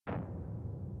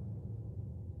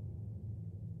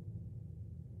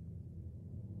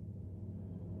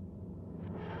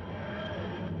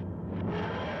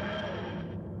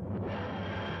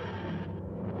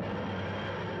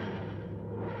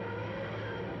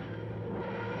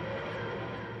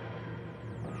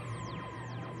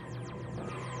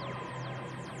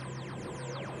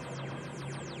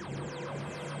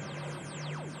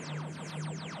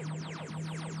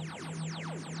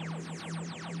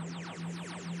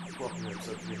Welcome to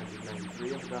episode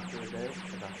 393 of The Doctor a Day,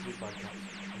 a Doctor Who podcast.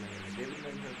 My name is David, and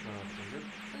I'm here with my wife, Ginger.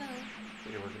 Hello.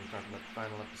 Today we're going to talk about the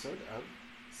final episode of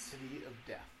City of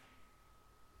Death.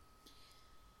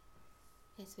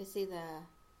 Yes, we see the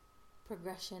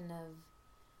progression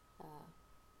of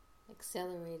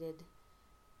accelerated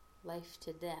life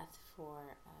to death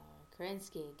for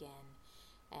Kerensky again,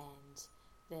 and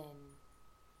then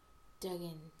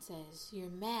Duggan says, "You're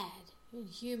mad, you're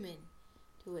inhuman,"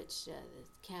 to which the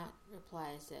Count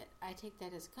replies that, "I take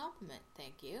that as a compliment,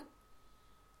 thank you."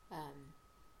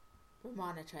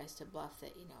 Romana tries to bluff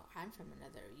that, you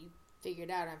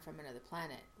figured out I'm from another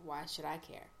planet, why should I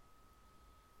care?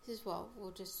 He says, "Well,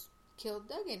 we'll just kill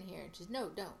Duggan here." And she says, "No,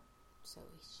 don't." So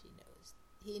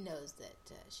he knows that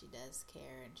she does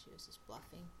care and she was just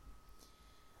bluffing.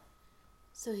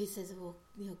 So he says, "We'll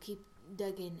keep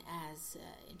Duggan as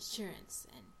insurance,"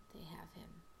 and they have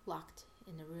him locked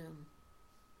in a room,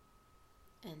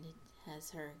 and it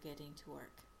has her getting to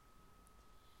work.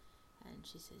 And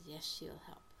she says, yes, she'll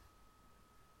help.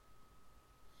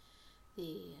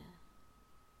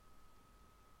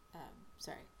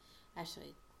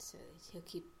 So he'll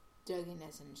keep Duggan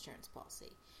as an insurance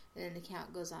policy. And then the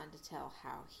Count goes on to tell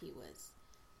how he was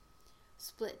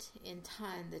split in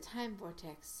time, the time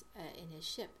vortex in his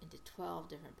ship into 12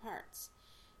 different parts.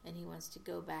 And he wants to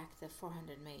go back the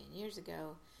 400 million years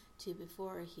ago to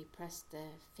before he pressed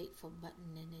the fateful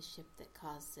button in his ship that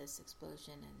caused this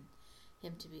explosion and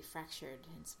him to be fractured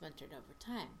and splintered over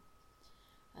time.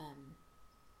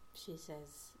 She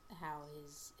says how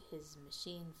his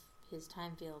machine, his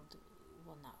time field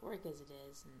will not work as it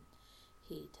is, and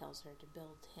he tells her to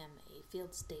build him a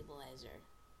field stabilizer.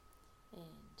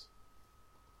 And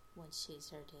once she's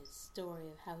heard his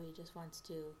story of how he just wants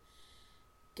to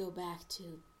go back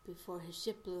to before his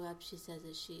ship blew up, she says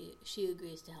that she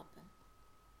agrees to help him.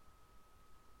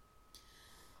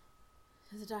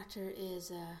 The Doctor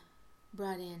is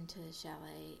brought into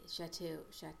chateau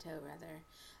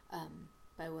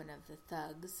by one of the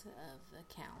thugs of the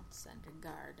Counts under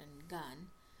guard and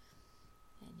gun,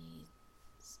 and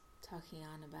he's talking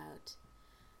on about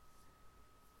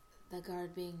the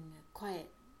guard being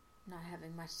quiet, not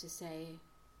having much to say,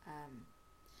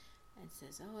 and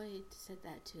says, "Oh, I said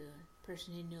that to a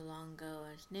person he knew long ago.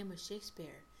 His name was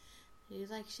Shakespeare. Do you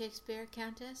like Shakespeare,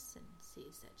 Countess?" And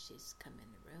sees that she's come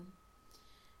in the room,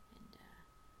 and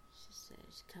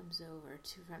she comes over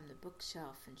from the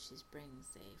bookshelf, and she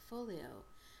brings a folio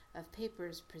of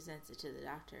papers, presents it to the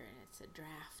Doctor, and it's a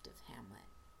draft of Hamlet.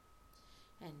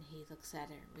 And he looks at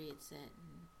it and reads it,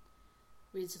 and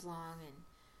reads along, and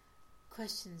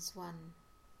questions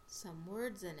some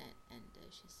words in it, and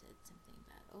she said something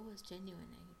about, "Oh, it's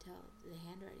genuine, I can tell the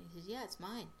handwriting." He says, "Yeah, it's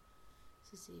mine."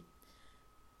 He says he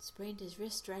sprained his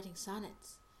wrist writing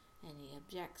sonnets, and he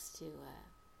objects to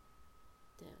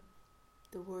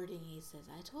the wording. He says,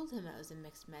 "I told him it was a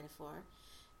mixed metaphor,"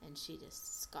 and she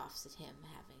just scoffs at him,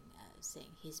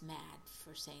 saying he's mad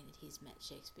for saying that he's met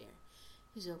Shakespeare.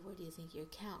 He says, "Where do you think your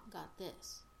Count got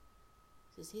this?"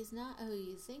 He says, "He's not who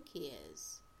you think he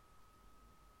is.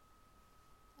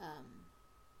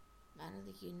 I don't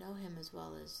think you know him as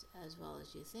well as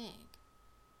you think."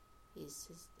 He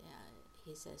says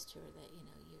to her that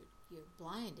you're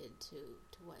blinded to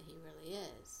what he really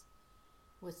is.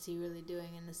 What's he really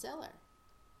doing in the cellar?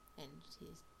 And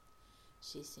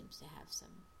she seems to have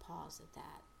some pause at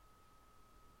that.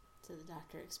 So the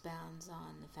Doctor expounds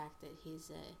on the fact that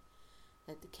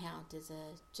that the Count is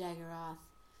a Jaggeroth,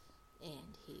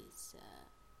 and he's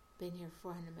been here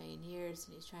 400 million years,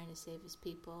 and he's trying to save his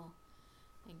people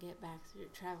and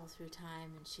travel through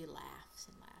time. And she laughs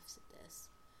at this.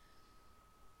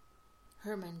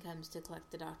 Herman comes to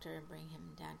collect the Doctor and bring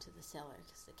him down to the cellar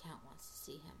because the Count wants to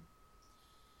see him,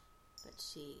 but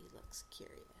she looks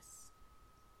curious.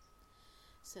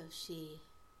 So she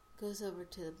goes over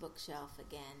to the bookshelf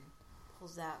again,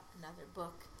 pulls out another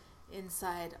book.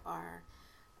 Inside are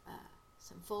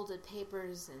some folded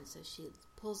papers, and so she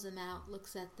pulls them out,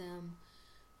 looks at them.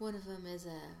 One of them is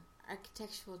a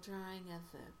architectural drawing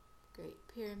of the Great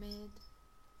Pyramid.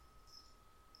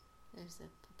 There's a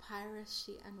papyrus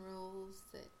she unrolls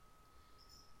that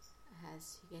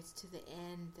she gets to the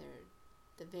end. There are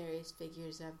the various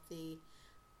figures of the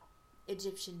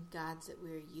Egyptian gods that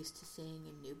we're used to seeing,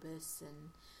 Anubis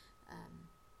and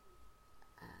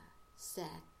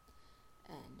Set.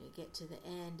 And we get to the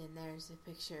end, and there's a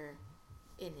picture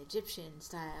in Egyptian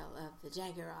style of the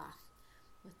Jaggeroth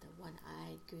with the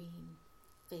one-eyed green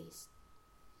face,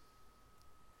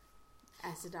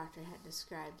 as the Doctor had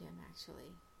described him,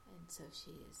 actually. And so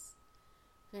she is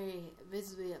very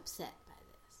visibly upset by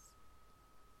this.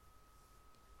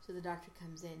 So the doctor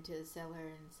comes into the cellar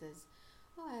and says,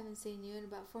 "Oh, I haven't seen you in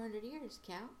about 400 years,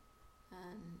 Count."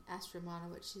 And asks Romana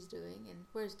what she's doing, and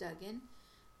where's Duggan?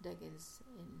 Duggan's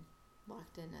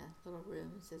locked in a little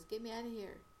room and says, "Get me out of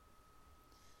here."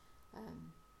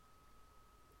 And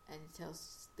he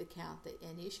tells the Count that,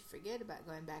 and you should forget about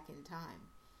going back in time.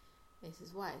 And he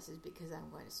says, "Why?" He says, "Because I'm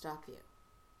going to stop you."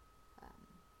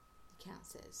 The Count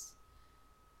says,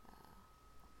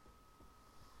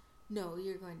 "No,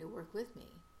 you're going to work with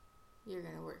me. You're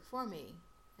going to work for me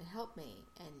and help me.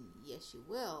 And yes, you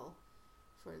will,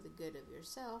 for the good of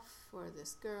yourself, for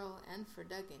this girl, and for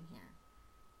Duggan here."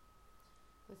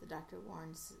 But the doctor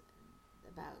warns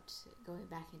about going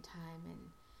back in time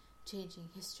and changing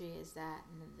history as that,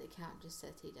 and then the Count just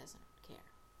says he doesn't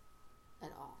care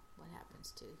at all what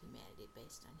happens to humanity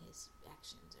based on his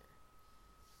actions or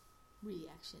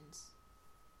reactions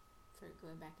for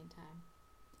going back in time.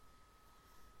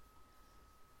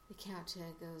 The Count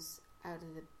goes out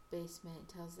of the basement and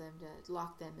tells them to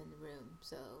lock them in the room.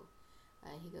 So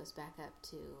he goes back up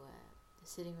to the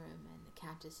sitting room, and the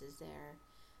Countess is there,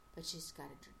 but she's got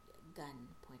a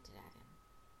gun pointed at him.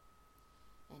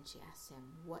 And she asks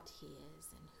him what he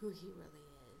is and who he really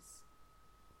is.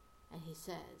 And he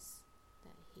says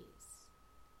that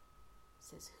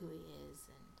says who he is,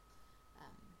 and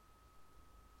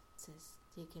says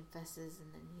he confesses,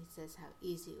 and then he says how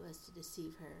easy it was to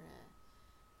deceive her,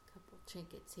 a couple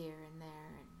trinkets here and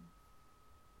there, and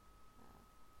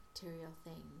material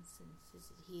things, and says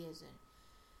that he is a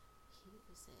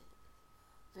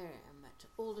very much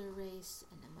older race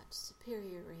and a much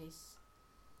superior race,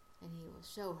 and he will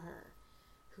show her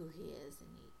who he is. And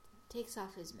he takes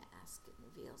off his mask and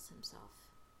reveals himself,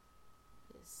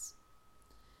 his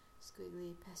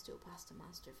squiggly pesto pasta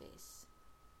monster face.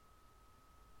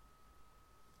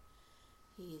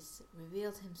 He's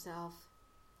revealed himself,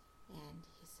 and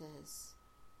he says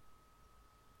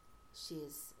she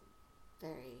is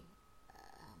very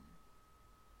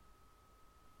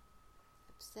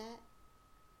upset,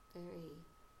 very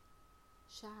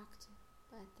shocked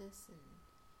by this, and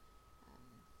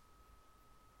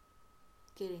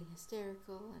getting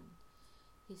hysterical. And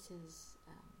he says,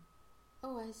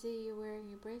 "Oh, I see you're wearing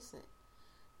your bracelet.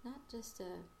 Not just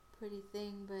a pretty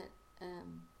thing, but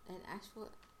an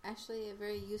actually a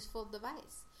very useful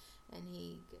device." And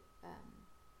he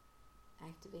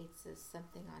activates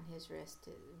something on his wrist,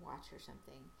 to watch or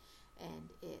something, and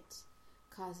it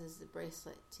causes the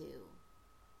bracelet to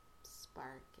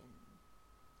spark and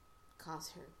cause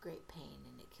her great pain,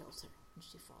 and it kills her, and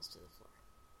she falls to the floor.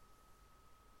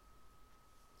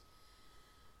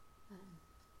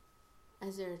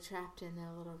 As they're trapped in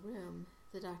their little room,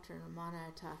 the doctor and Romana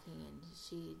are talking, and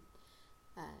she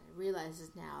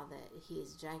realizes now that he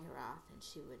is Jaggeroth, and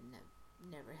she would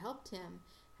never helped him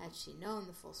had she known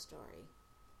the full story.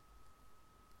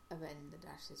 And the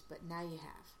doctor says, "But now you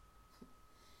have."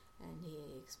 And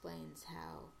he explains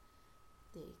how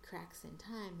the cracks in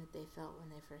time that they felt when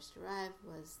they first arrived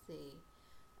was the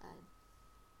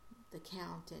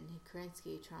Count and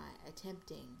Kerensky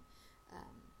attempting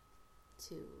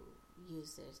to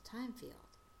use their time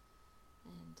field.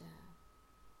 And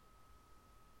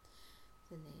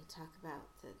then they talk about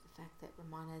the fact that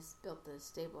Romana's built the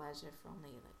stabilizer for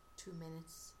only 2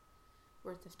 minutes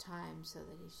worth of time, so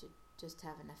that he should just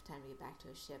have enough time to get back to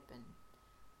his ship and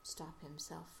stop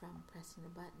himself from pressing the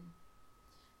button.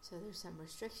 So there's some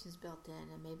restrictions built in,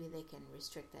 and maybe they can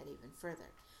restrict that even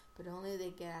further. But only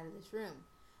they get out of this room.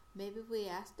 Maybe we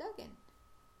ask Duggan.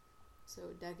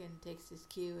 So Duggan takes his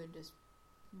cue and just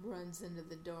runs into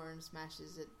the door and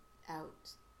smashes it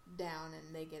down,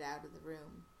 and they get out of the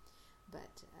room,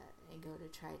 but and go to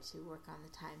try to work on the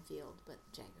time field. But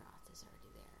Jaggeroth is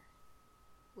already there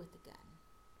with the gun.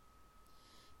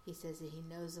 He says that he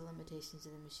knows the limitations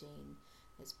of the machine.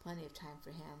 There's plenty of time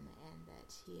for him, and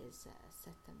that he has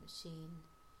set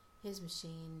his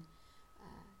machine,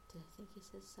 to, I think he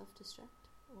says, self-destruct,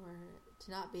 or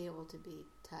to not be able to be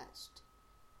touched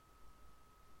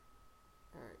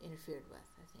or interfered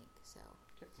with, I think. So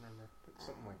Can't remember, but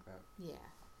something like that. Yeah.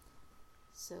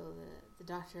 So the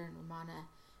doctor and Romana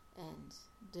and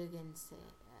Duggan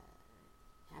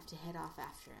have to head off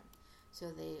after him.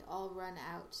 So they all run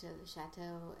out to the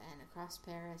chateau and across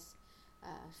Paris,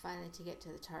 finally to get to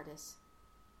the TARDIS.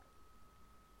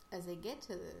 As they get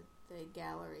to the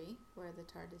gallery where the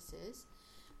TARDIS is,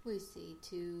 we see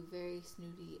two very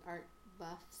snooty art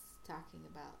buffs talking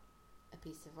about a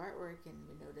piece of artwork, and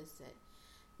we notice that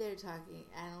they're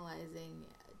analyzing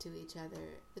to each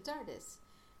other the TARDIS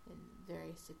in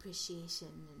various appreciation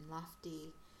and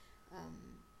lofty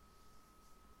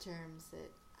terms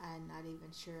that I'm not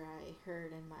even sure I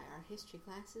heard in my art history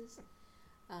classes.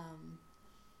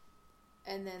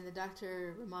 And then the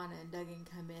Doctor, Romana, and Duggan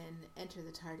come in, enter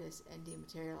the TARDIS, and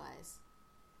dematerialize.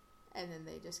 And then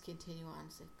they just continue on.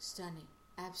 It's like stunning.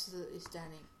 Absolutely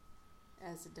stunning.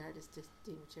 As the TARDIS just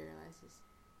dematerializes.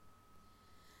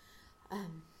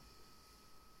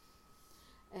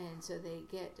 And so they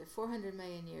get 400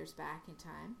 million years back in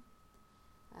time.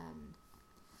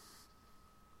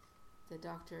 The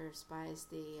Doctor spies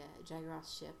the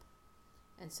Jagroth ship,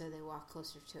 and so they walk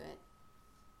closer to it.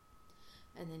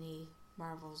 And then he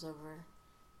marvels over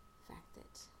the fact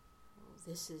that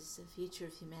this is the future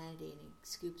of humanity, and he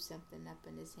scoops something up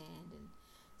in his hand, and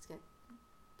it's got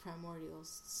primordial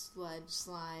sludge,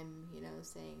 slime,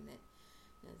 saying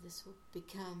that this will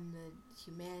become the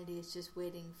humanity is just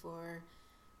waiting for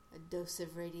a dose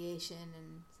of radiation,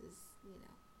 and says,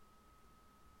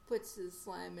 puts the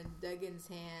slime in Duggan's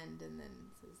hand, and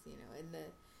then says, and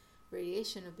the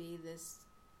radiation will be this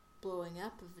blowing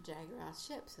up of a Jagroth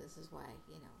ship. So this is why,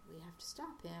 we have to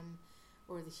stop him,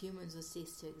 or the humans will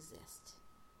cease to exist.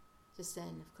 Just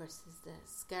then, of course, as the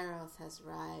Scaroth has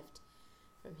arrived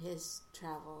from his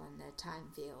travel in the time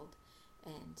field,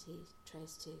 and he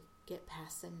tries to get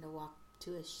past them to walk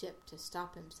to a ship to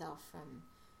stop himself from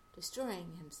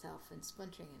destroying himself and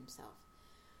splintering himself.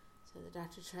 So the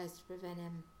Doctor tries to prevent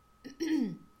him.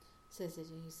 Says that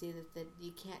you see that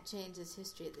you can't change this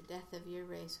history. The death of your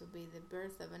race will be the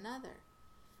birth of another,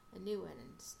 a new one,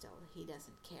 and still he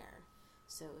doesn't care.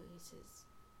 So he says,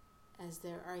 as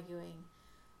they're arguing,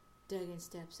 Duggan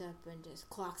steps up and just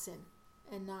clocks him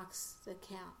and knocks the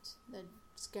Count, the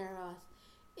Scaroth,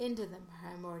 into the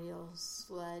primordial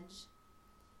sludge,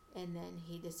 and then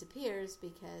he disappears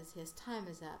because his time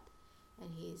is up,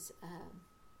 and he's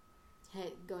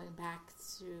going back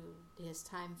through his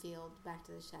time field back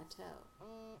to the chateau.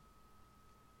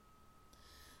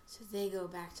 So they go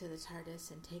back to the TARDIS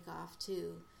and take off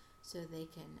too, so they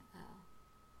can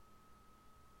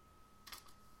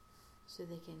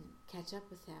catch up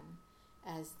with him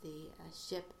as the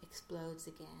ship explodes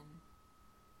again,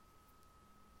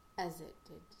 as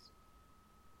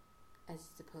it's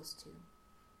supposed to.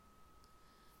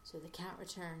 So the Count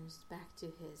returns back to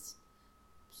his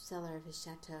cellar of his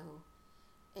chateau,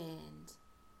 and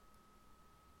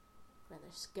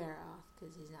rather Scaroth,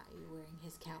 because he's not wearing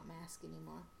his Count mask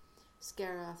anymore.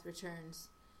 Scaroth returns.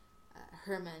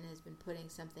 Herman has been putting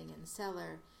something in the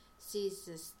cellar, sees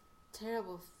this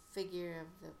terrible figure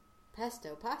of the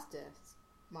pesto pasta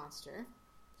monster,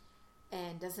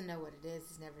 and doesn't know what it is.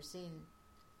 He's never seen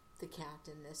the Count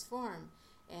in this form,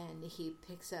 and he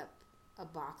picks up a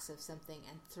box of something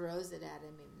and throws it at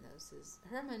him, even though says,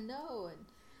 Herman, no, and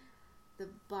the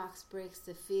box breaks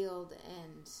the field,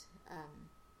 and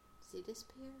does he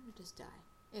disappear or just die?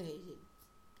 Anyway, he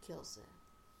kills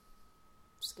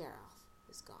Scaroth.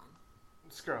 Is gone.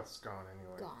 Scaroth's gone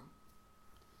anyway. Gone.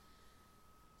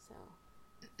 So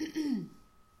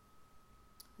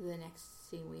the next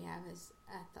scene we have is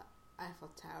at the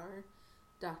Eiffel Tower.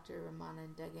 Dr. Romana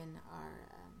and Duggan are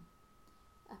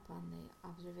up on the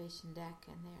observation deck,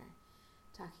 and they're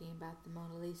talking about the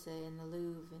Mona Lisa in the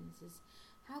Louvre, and says,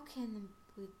 how can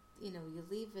we, you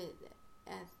leave it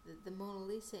at the Mona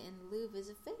Lisa in the Louvre is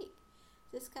a fake.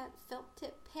 This got felt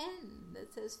tip pen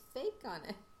that says fake on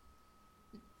it.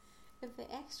 If they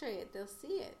x-ray it, they'll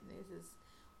see it. And he says,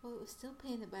 well, it was still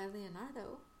painted by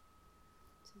Leonardo.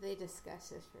 So they discuss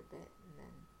this for a bit, and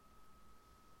then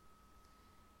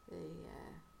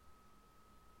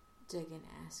Duggan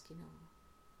asks,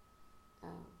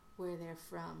 where they're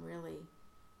from, really.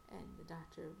 And the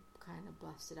Doctor kind of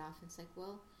bluffs it off, and it's like,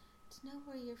 well, to know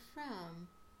where you're from,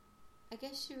 I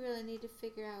guess you really need to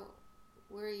figure out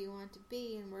where you want to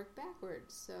be and work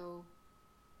backwards. So,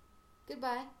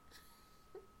 goodbye.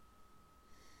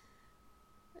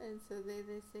 And so they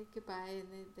say goodbye,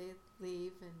 and they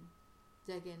leave, and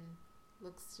Duggan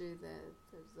looks through the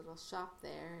little shop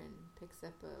there and picks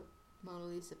up a Mona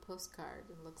Lisa postcard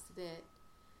and looks at it,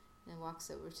 and walks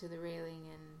over to the railing,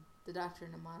 and the Doctor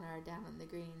and Romana are down on the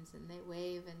greens, and they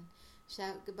wave and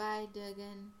shout, goodbye,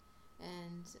 Duggan,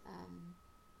 and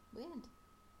we end.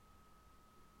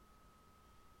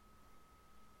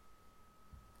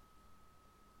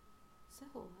 So,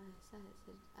 I said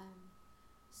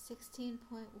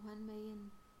 16.1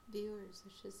 million viewers,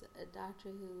 which is a Doctor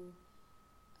Who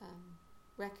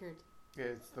record. Yeah,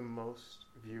 it's the most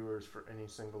viewers for any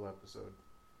single episode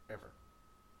ever.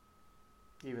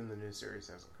 Even the new series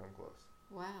hasn't come close.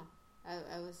 Wow.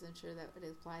 I wasn't sure that would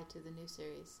apply to the new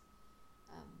series.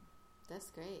 That's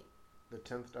great. The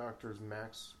 10th Doctor's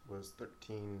max was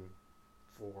 13.4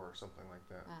 or something like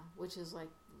that. Wow, which is like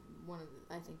one of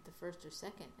I think the first or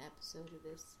second episode of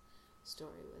this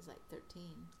story was like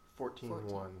 13.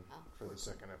 14-1 for the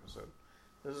second episode.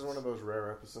 This is one of those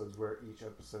rare episodes where each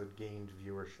episode gained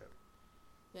viewership.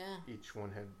 Yeah. Each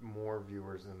one had more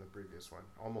viewers than the previous one.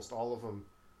 Almost all of them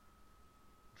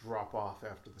drop off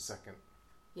after the second.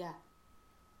 Yeah.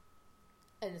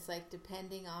 And it's like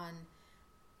depending on,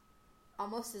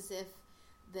 almost as if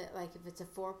that, like if it's a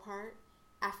 4-part,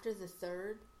 after the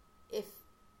third, if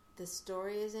the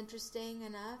story is interesting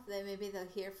enough, then maybe they'll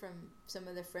hear from some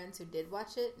of their friends who did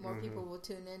watch it. More people will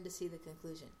tune in to see the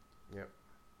conclusion. Yep.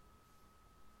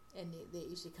 And it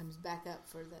usually comes back up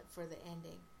for the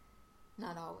ending.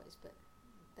 Not always, but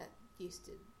that used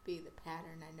to be the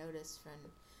pattern I noticed from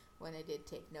when I did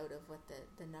take note of what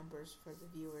the numbers for the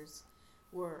viewers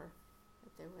were.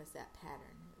 That there was that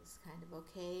pattern. It was kind of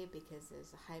okay because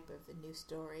there's a hype of a new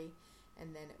story,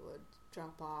 and then it would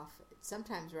drop off.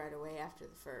 Sometimes right away after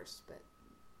the first, but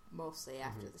mostly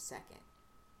after the second.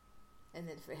 And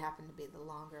then if it happened to be the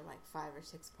longer, like 5 or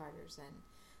 6 parters, then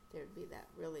there would be that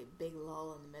really big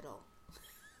lull in the middle.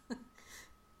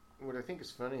 What I think is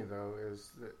funny, though,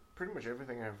 is that pretty much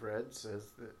everything I've read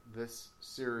says that this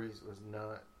series was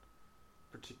not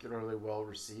particularly well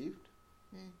received.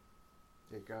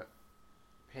 It got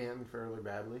panned fairly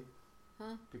badly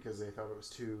because they thought it was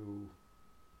too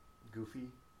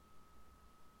goofy,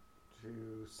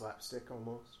 too slapstick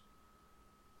almost.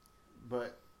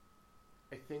 But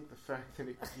I think the fact that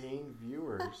it gained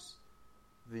viewers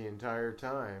the entire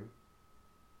time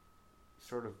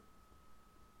sort of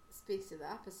speaks to the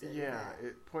opposite. Yeah,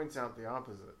 it points out the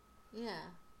opposite. Yeah.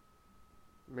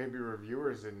 Maybe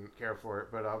reviewers didn't care for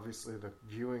it, but obviously the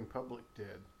viewing public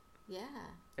did.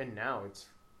 Yeah. And now it's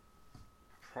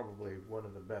probably one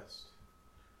of the best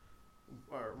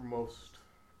or most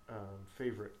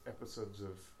favorite episodes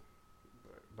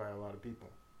by a lot of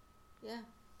people. Yeah,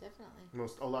 definitely.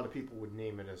 A lot of people would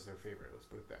name it as their favorite. Let's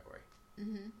put it that way.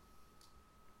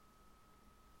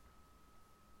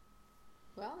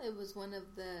 Well, it was one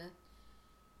of the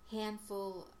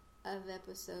handful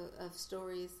of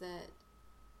stories that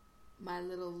my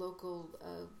little local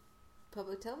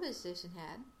public television station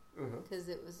had, because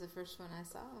it was the first one I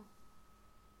saw.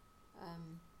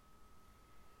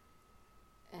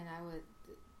 And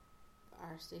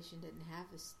our station didn't have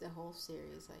the whole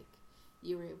series. Like,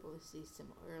 you were able to see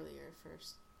some earlier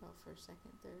first,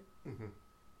 second, third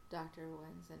Doctor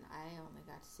ones, and I only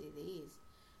got to see these.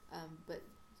 But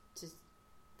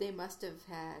they must have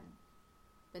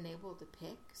been able to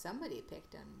pick. Somebody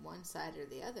picked on one side or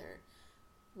the other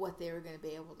what they were going to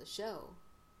be able to show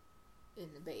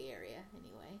in the Bay Area,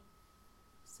 anyway.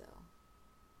 So,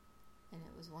 and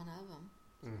it was one of them.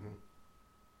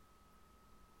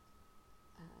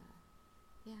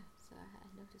 Yeah, so I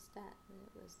noticed that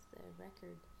it was the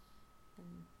record,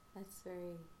 and that's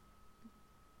very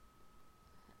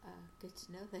good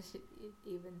to know that it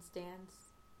even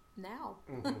stands now.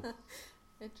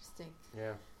 Interesting.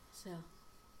 Yeah. So,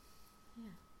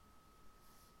 yeah,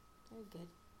 very good.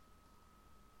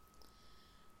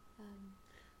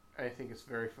 I think it's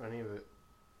very funny that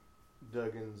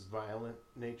Duggan's violent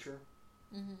nature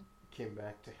came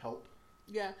back to help.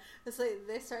 Yeah, it's like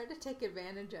they started to take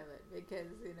advantage of it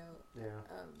because,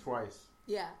 twice.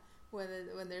 Yeah,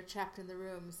 when they're trapped in the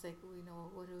room, it's like,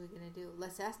 what are we gonna do?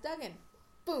 Let's ask Duggan.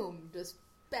 Boom! Just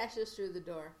bashes through the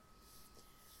door.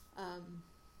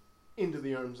 Into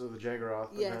the arms of the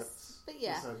Jaggeroth. Yes, but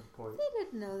yeah, beside the point. They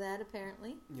didn't know that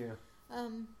apparently. Yeah.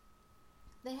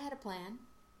 They had a plan,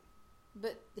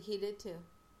 but he did too.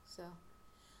 So,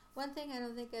 one thing I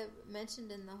don't think I've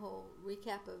mentioned in the whole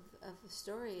recap of the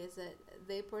story is that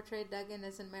they portrayed Duggan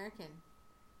as an American.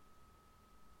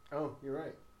 Oh, you're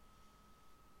right.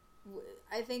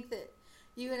 I think that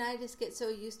you and I just get so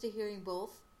used to hearing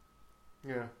both.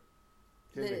 Yeah.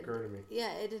 Didn't occur to me.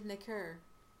 Yeah, it didn't occur.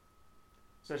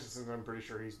 Especially since I'm pretty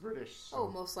sure he's British. So oh,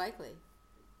 most likely.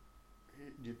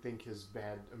 You'd think his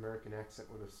bad American accent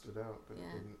would have stood out, but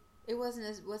it didn't. It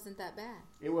wasn't that bad.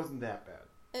 It wasn't that bad.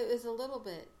 It was a little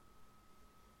bit.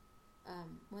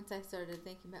 Once I started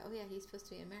thinking about, he's supposed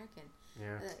to be American.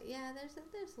 Yeah.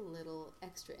 There's a little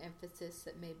extra emphasis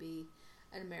that maybe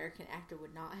an American actor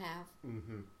would not have.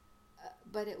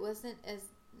 But it wasn't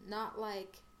not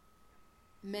like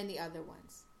many other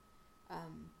ones.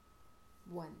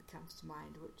 One comes to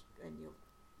mind, and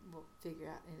we'll figure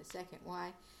out in a second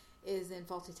why, is in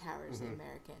Fawlty Towers, the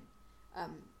American.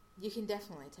 You can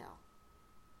definitely tell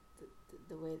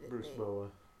the way that Bruce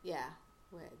Boa. Yeah,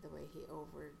 the way he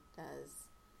overdoes.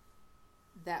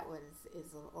 That one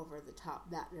is a little over the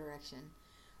top, that direction.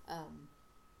 And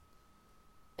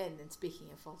then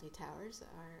speaking of Fawlty Towers, do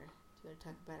you want to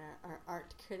talk about our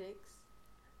art critics,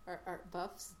 our art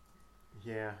buffs?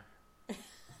 Yeah.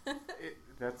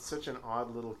 That's such an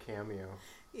odd little cameo.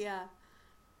 Yeah.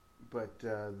 But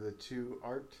the two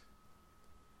art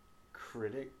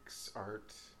critics,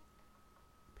 art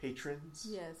patrons.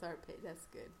 Yes, that's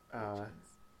good.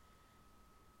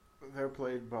 They're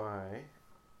played by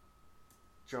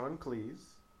John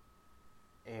Cleese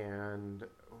and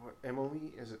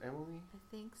Emily. Is it Emily? I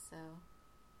think so.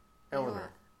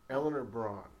 Eleanor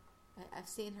Braun. I've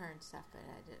seen her and stuff, but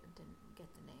I didn't get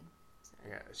the name.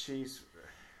 Sorry. Yeah,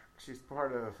 she's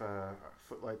part of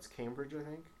Footlights Cambridge, I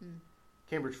think.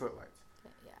 Cambridge Footlights.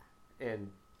 Yeah.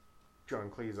 And John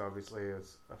Cleese obviously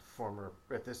is a former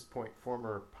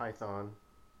Python,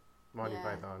 Monty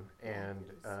Python, and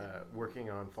working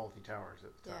on Faulty Towers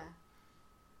at the time.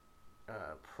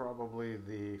 Yeah. Probably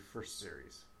the first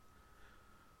series,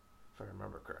 if I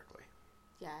remember correctly.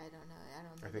 Yeah, I don't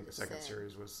know. I think the second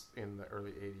series was in the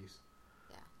early 80s.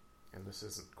 Yeah. And this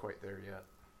isn't quite there yet.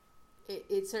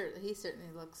 He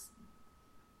certainly looks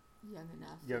young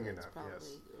enough. Young enough, probably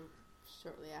yes.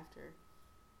 Shortly after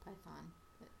Python.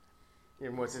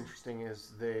 And what's interesting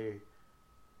is they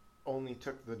only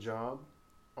took the job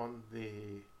on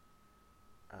the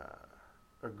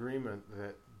agreement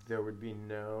that there would be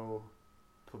no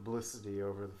publicity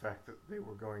over the fact that they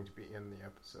were going to be in the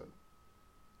episode.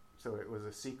 So it was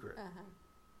a secret. Uh-huh.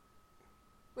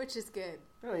 Which is good.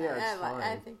 Oh, yeah, it's fine.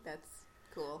 I think that's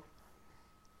cool.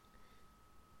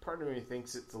 Part of me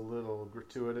thinks it's a little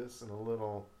gratuitous and a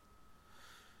little...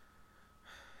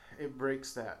 It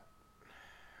breaks that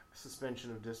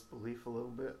suspension of disbelief a little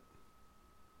bit.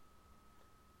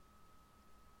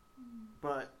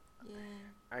 But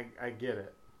yeah. I get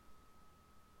it.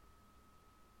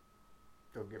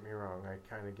 Don't get me wrong, I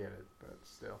kind of get it, but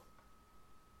still.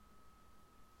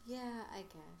 Yeah, I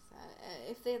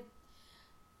guess.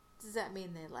 Does that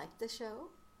mean they liked the show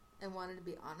and wanted to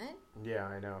be on it? Yeah,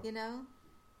 I know. You know?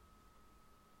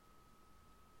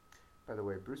 By the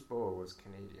way, Bruce Boa was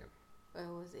Canadian.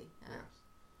 Oh, was he? Oh. Yes.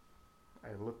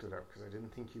 I looked it up because I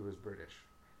didn't think he was British.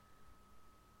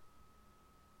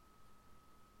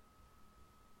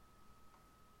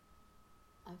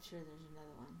 I'm sure there's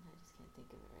another one. I just can't think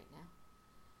of it right now.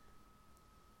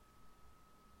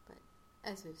 But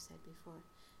as we've said before,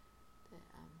 the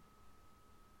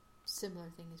similar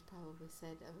thing is probably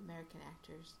said of American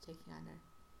actors taking on a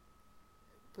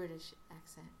British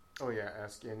accent. Oh yeah,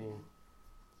 ask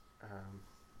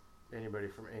anybody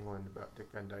from England about Dick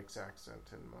Van Dyke's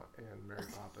accent and Mary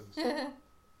Poppins.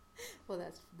 Well,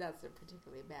 that's a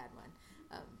particularly bad one.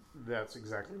 That's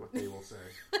exactly what they will say.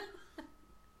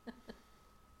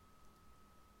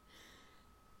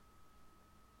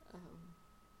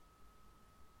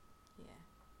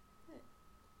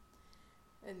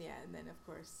 And then of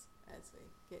course, as we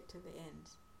get to the end,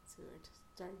 so we're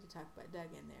starting to talk about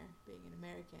Doug in there being an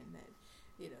American. That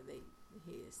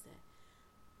he is the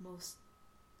most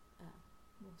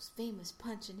famous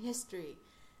punch in history,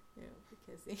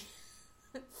 because he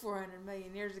 400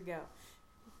 million years ago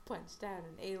punched out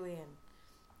an alien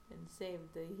and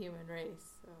saved the human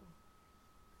race. So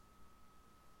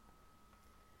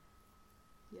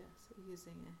yeah, so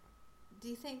using a. Do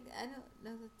you think, I don't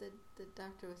know that the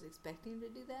doctor was expecting to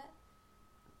do that?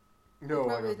 No,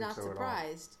 I don't think so at all. Probably not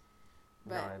surprised.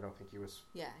 No, I don't think he was.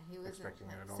 Yeah, he wasn't expecting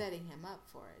it at all. Setting him up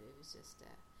for it. It was just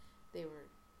he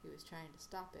was trying to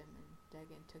stop him, and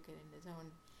Duggan took it in his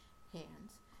own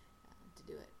hands to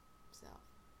do it himself,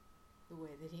 the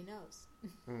way that he knows.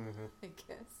 Mm-hmm. I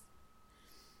guess.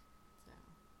 So.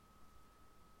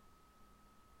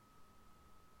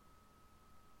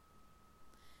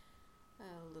 A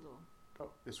little. Oh,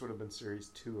 this would have been Series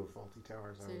 2 of Faulty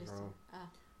Towers. I was wrong.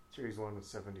 Series 1 was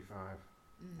 75. I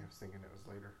was thinking it was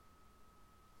later.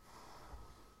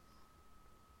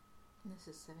 This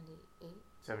is 78?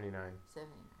 79. 79.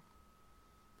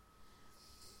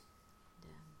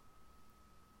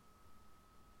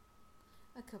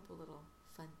 And, a couple little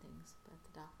fun things about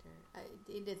the doctor.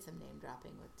 He did some name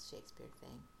dropping with the Shakespeare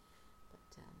thing.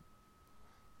 But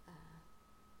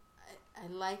I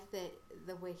like that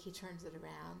the way he turns it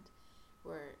around,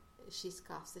 where she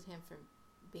scoffs at him for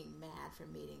being mad for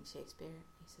meeting Shakespeare.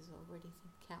 He says, well, where do you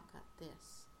think Count got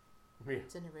this? Yeah.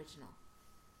 It's an original.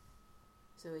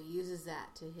 So he uses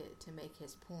that to make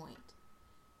his point,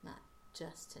 not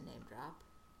just to name drop.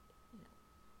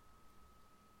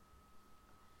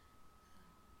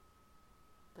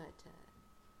 But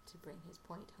to bring his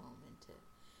point home, and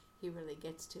he really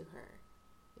gets to her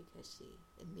because she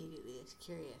immediately is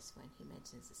curious when he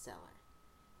mentions the cellar.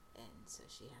 And so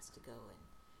she has to go and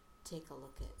take a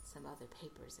look at some other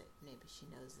papers that maybe she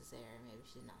knows is there, maybe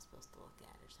she's not supposed to look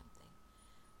at or something.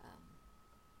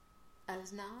 I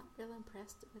was not real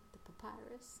impressed with the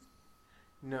papyrus.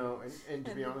 No, and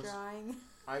to and be the honest, drawing.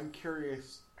 I'm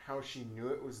curious how she knew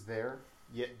it was there,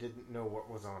 yet didn't know what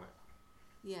was on it.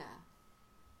 Yeah.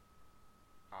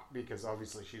 Because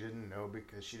obviously she didn't know,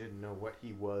 because she didn't know what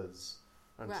he was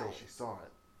until Right. she saw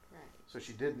it. Right. So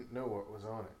she didn't know what was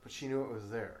on it, but she knew it was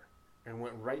there and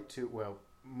went right to, well,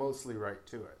 mostly right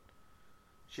to it.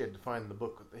 She had to find the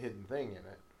book with the hidden thing in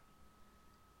it.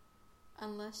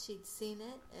 Unless she'd seen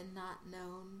it and not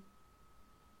known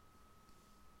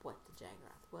what the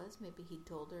Jagroth was. Maybe he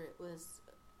told her it was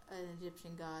an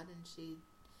Egyptian god, and she,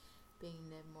 being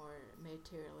the more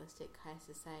materialistic, high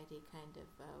society kind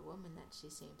of woman that she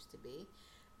seems to be,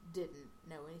 didn't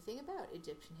know anything about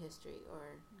Egyptian history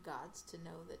or gods to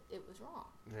know that it was wrong.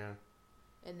 Yeah.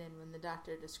 And then when the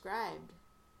doctor described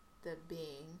the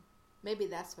being, maybe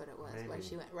that's what it was, why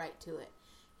she went right to it.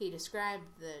 He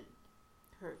described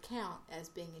her account as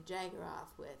being a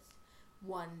Jagroth with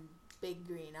one big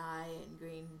green eye and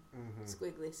green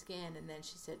squiggly skin, and then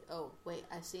she said, oh, wait,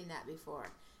 I've seen that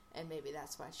before. And maybe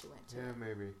that's why she went to it. Yeah,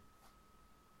 maybe.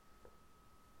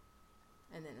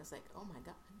 And then it's like, oh my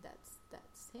God,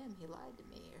 that's him. He lied to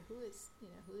me. Or who is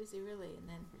he really? And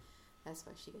then that's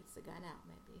why she gets the gun out,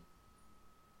 maybe.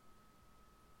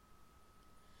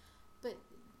 But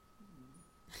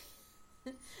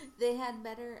they had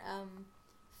better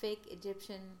fake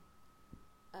Egyptian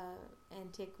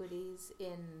antiquities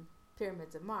in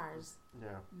Pyramids of Mars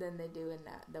than they do in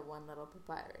the one little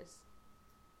papyrus.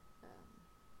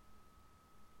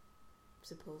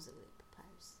 Supposedly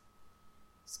papyrus.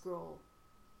 Scroll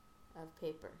of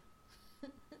paper.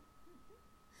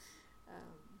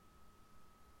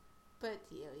 But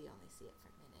you only see it for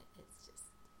a minute. It's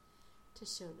just to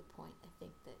show the point. I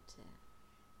think that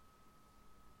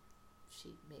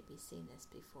she'd maybe seen this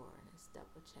before and is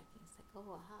double checking. It's like,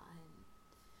 oh, aha, and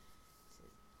to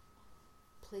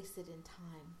place it in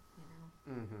time,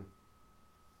 Mm-hmm.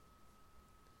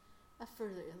 A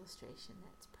further illustration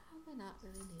that's probably not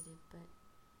really needed, but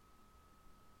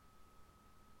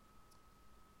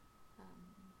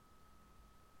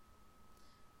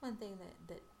one thing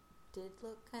that did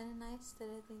look kind of nice that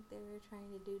I think they were trying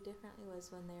to do differently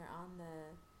was when they're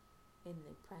in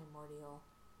the primordial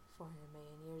 400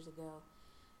 million years ago,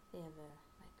 they have a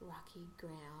rocky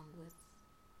ground with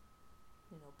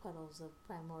puddles of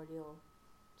primordial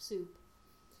soup,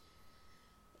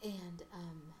 and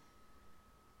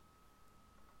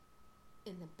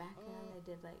in the background they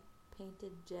did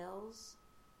painted gels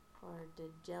or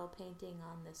did gel painting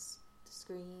on the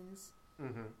screens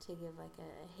to give a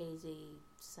hazy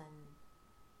sun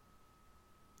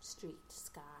streaked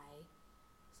sky,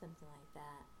 something like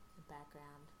that in the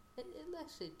background. It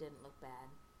actually didn't look bad.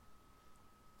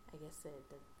 I guess the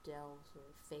gels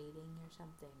were fading or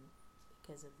something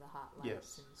because of the hot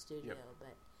lights in the studio,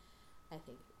 but I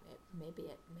think maybe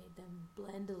it made them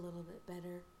blend a little bit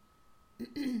better.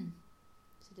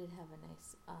 So it did have a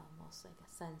nice, almost like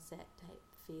a sunset type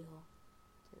feel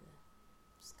to the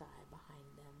sky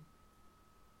behind them.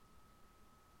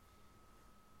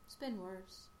 It's been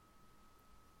worse.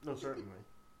 No, certainly.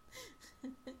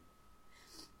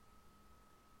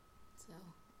 So,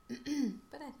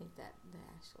 but I think that the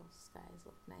actual skies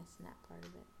look nice in that part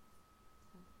of it.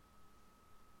 So.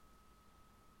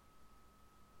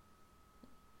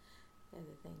 The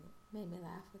other thing that made me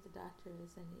laugh with the doctor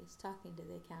is when he's talking to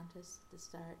the countess at the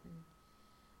start, and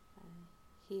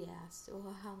he asked,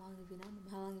 well, how long have you known him?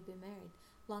 How long have you been married?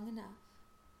 Long enough.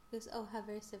 He goes, oh, how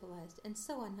very civilized and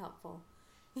so unhelpful,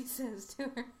 he says to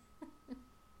her.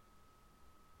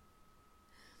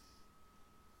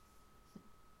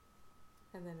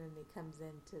 And then when he comes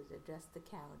in to address the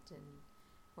count, and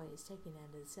when he's taken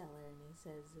down to the cellar, and he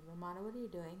says, Romana, what are you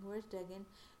doing? Where's Duggan?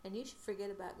 And you should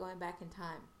forget about going back in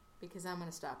time, because I'm going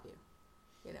to stop you.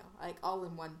 All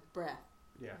in one breath.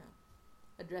 Yeah.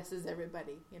 Addresses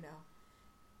everybody,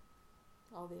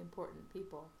 all the important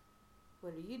people.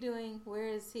 What are you doing? Where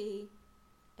is he?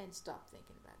 And stop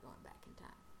thinking about going back in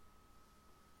time.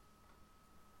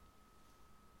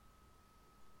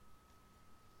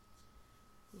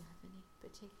 Do you have any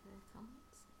particular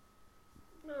comments?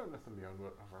 No, nothing beyond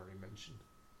what I've already mentioned.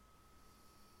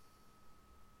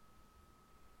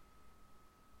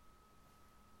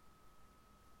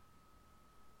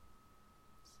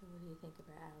 So what do you think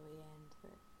about how we end?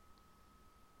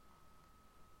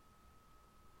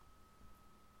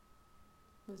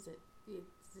 Does it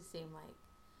seem like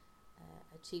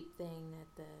a cheap thing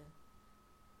that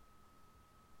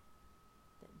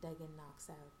Duggan knocks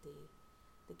out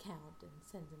the count and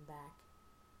sends him back,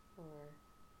 or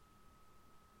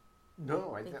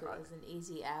no, I think it was an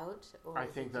easy out, or I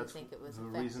think that's think it was the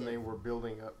effective? reason they were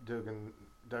building up Duggan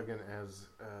as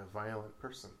a violent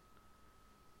person.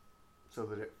 so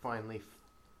that it finally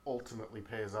ultimately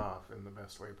pays off in the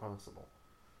best way possible.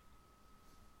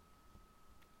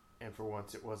 And for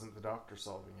once, it wasn't the doctor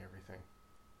solving everything.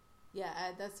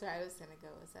 Yeah, that's where I was going to go.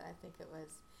 Was that I think it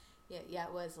was,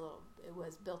 it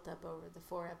was built up over the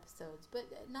 4 episodes, but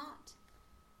not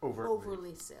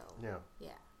overly so. Yeah.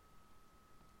 Yeah.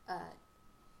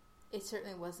 It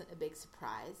certainly wasn't a big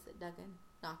surprise that Duggan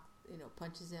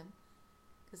punches him.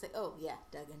 Because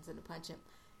Duggan's going to punch him.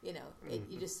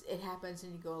 It happens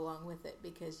and you go along with it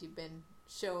because you've been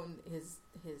shown his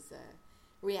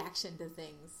reaction to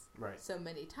things so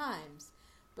many times,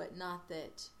 but not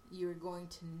that you were going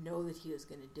to know that he was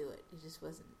going to do it. He just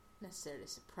wasn't necessarily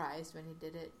surprised when he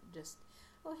did it. Just,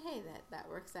 oh, hey, that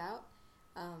works out.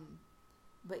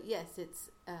 But yes, it's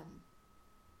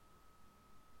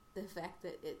the fact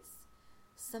that it's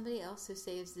somebody else who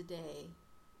saves the day,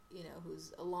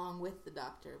 who's along with the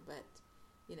doctor, but,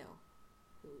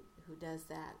 who does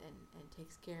that and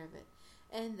takes care of it.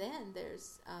 And then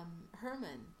there's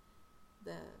Herman,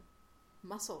 the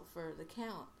muscle for the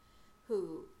Count,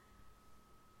 who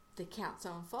the Count's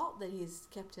own fault that he's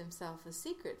kept himself a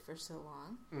secret for so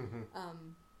long.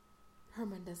 Mm-hmm.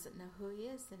 Herman doesn't know who he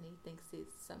is, and he thinks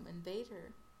he's some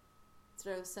invader.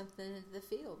 Throws something into the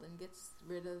field and gets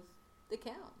rid of the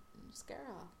Count and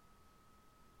Scarrow.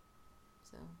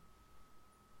 So,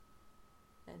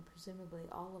 and presumably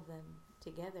all of them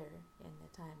together in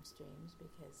the time streams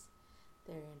because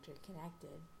they're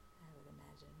interconnected, I would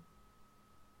imagine.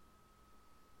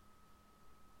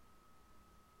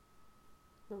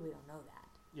 But we don't know that.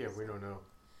 Yeah, we don't know.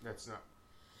 That's not...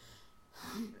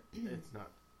 it's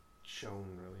not shown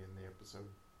really in the episode.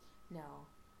 No.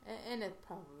 And it's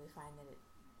probably fine that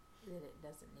it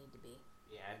doesn't need to be.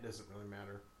 Yeah, it doesn't really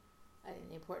matter. I think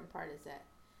the important part is that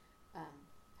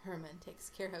Herman takes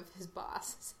care of his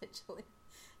boss, essentially,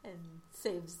 and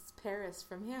saves Paris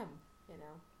from him,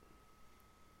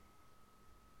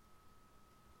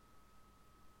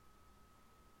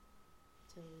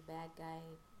 So the bad guy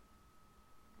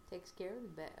takes care of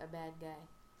a bad guy.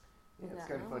 Yeah, it's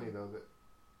kind of funny, though, that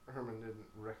Herman didn't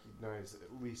recognize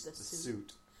at least the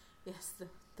suit. Yes, the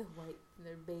white,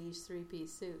 their beige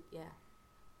 3-piece suit, yeah.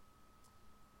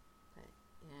 But,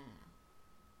 yeah.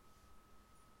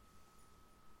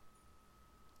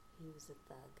 He was a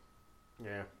thug.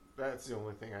 Yeah, that's the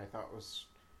only thing I thought was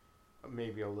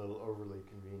maybe a little overly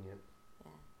convenient.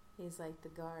 Yeah, he's like the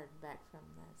guard back from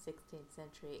the 16th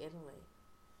century Italy.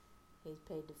 He's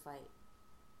paid to fight.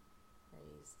 Or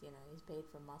he's paid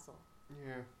for muscle.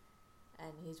 Yeah.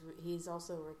 And he's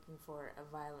also working for a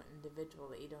violent individual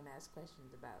that you don't ask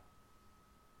questions about.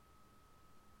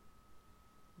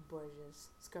 Borgia's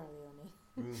Scarlione.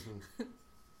 Mm-hmm.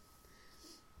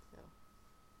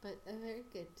 But a very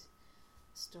good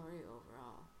story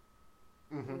overall.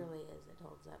 Mm-hmm. It really is. It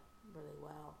holds up really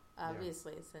well.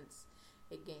 Obviously, since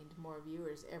it gained more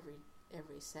viewers every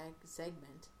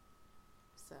segment.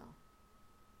 So.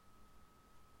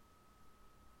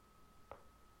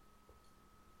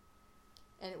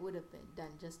 And it would have been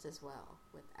done just as well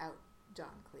without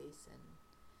John Cleese and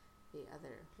the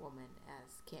other woman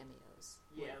as cameos.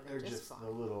 Yeah, they're just fine.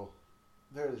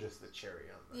 They're just the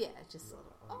cherry on the... Yeah, just a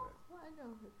little... Oh, well, I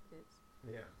know who it is.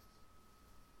 Yeah.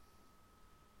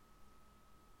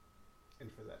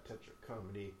 And for that touch of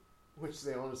comedy, which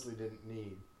they honestly didn't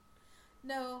need.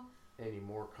 No. Any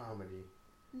more comedy.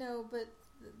 No, but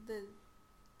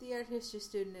the art history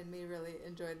student in me really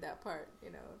enjoyed that part,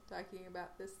 talking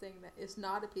about this thing that is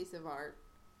not a piece of art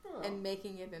and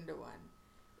making it into one,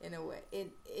 in a way,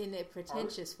 in a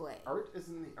pretentious way. Art is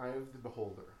in the eye of the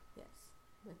beholder.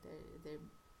 Yes, but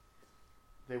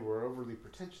they were overly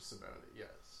pretentious about it.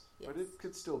 Yes, but it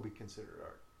could still be considered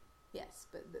art. Yes,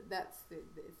 but that's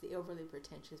the overly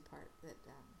pretentious part that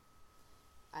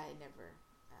I never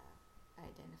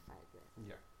identified with.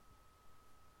 Yeah,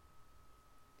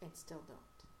 and still don't.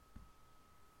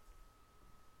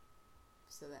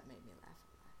 So that made me laugh a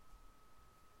lot.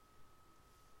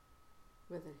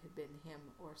 Whether it had been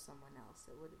him or someone else,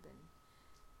 it would have been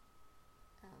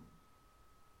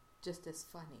just as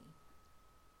funny.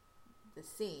 The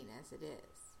scene as it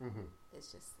is,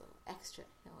 is just a little extra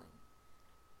knowing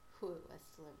who it was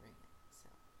delivering it.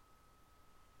 So,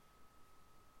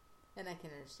 and I can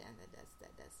understand that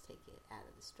does take it out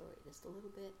of the story just a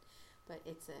little bit, but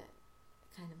it's a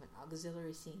kind of an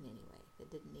auxiliary scene anyway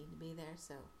that didn't need to be there.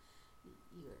 So.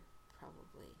 You were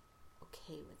probably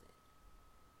okay with it.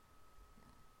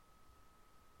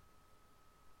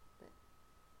 But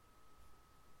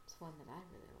it's one that I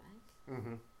really like.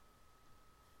 Mm-hmm.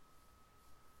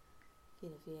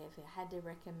 If I had to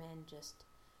recommend just,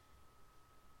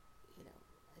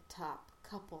 a top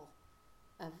couple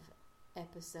of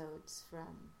episodes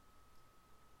from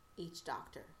each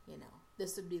Doctor. You know,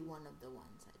 this would be one of the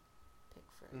ones I'd pick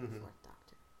for the fourth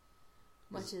Doctor.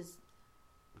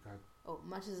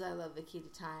 Much as I love The Key to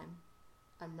Time,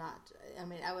 I'm not. I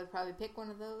mean, I would probably pick one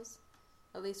of those,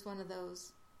 at least one of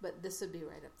those, but this would be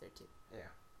right up there too.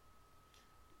 Yeah.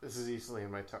 This is easily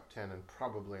in my top 10 and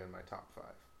probably in my top 5.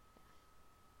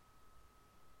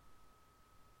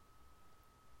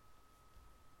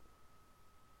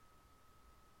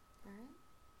 All right.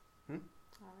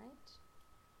 All right.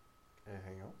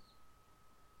 Anything else?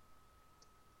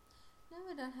 No,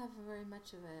 I don't have very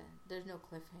much of a... There's no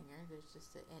cliffhanger. There's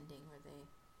just an ending where they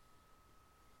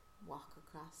walk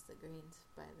across the greens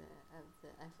of the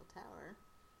Eiffel Tower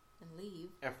and leave.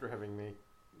 After having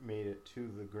made it to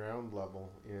the ground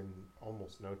level in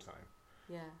almost no time.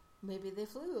 Yeah. Maybe they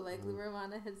flew, like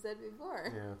Romana had said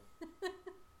before. Yeah.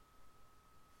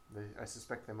 I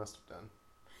suspect they must have done.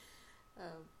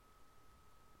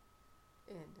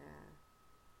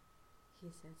 He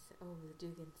says, the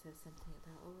Dugan says something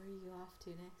about, where are you off to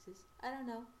next? He says, I don't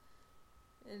know.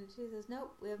 And she says,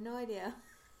 nope, we have no idea.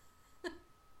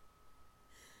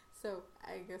 So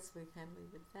I guess we kind of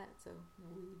leave it at that. So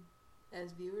we,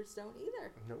 as viewers, don't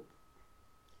either. Nope.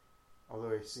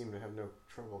 Although he seemed to have no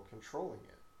trouble controlling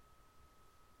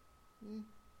it.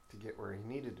 To get where he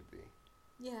needed to be.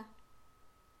 Yeah.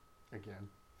 Again.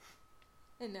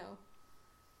 I know.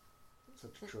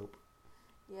 Such a trope.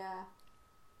 Yeah.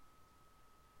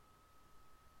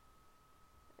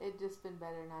 It'd just been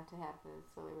better not to have the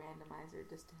silly randomizer,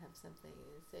 just to have something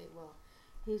to say, well,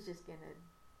 he's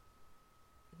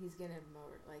gonna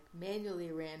more, like,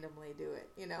 manually randomly do it,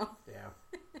 you know? Yeah.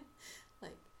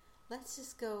 Like, let's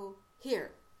just go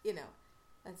here, you know,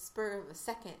 a spur of a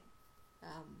second,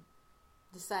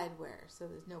 decide where, so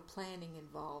there's no planning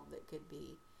involved that could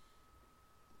be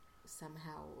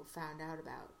somehow found out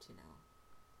about, you know.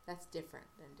 That's different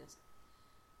than just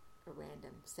a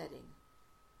random setting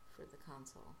for the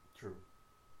console. True.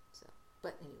 So,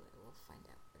 but anyway, we'll find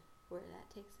out where that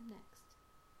takes them next.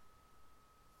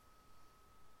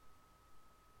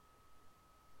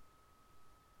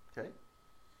 Okay.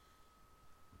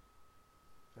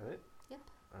 Is that it? Yep.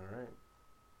 All right.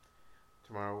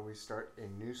 Tomorrow we start a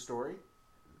new story,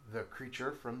 The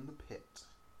Creature from the Pit.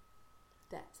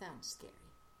 That sounds scary.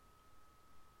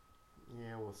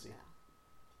 Yeah, we'll see. Yeah.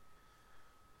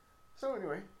 So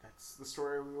anyway, that's the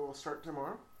story we will start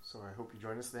tomorrow. So I hope you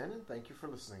join us then, and thank you for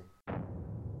listening.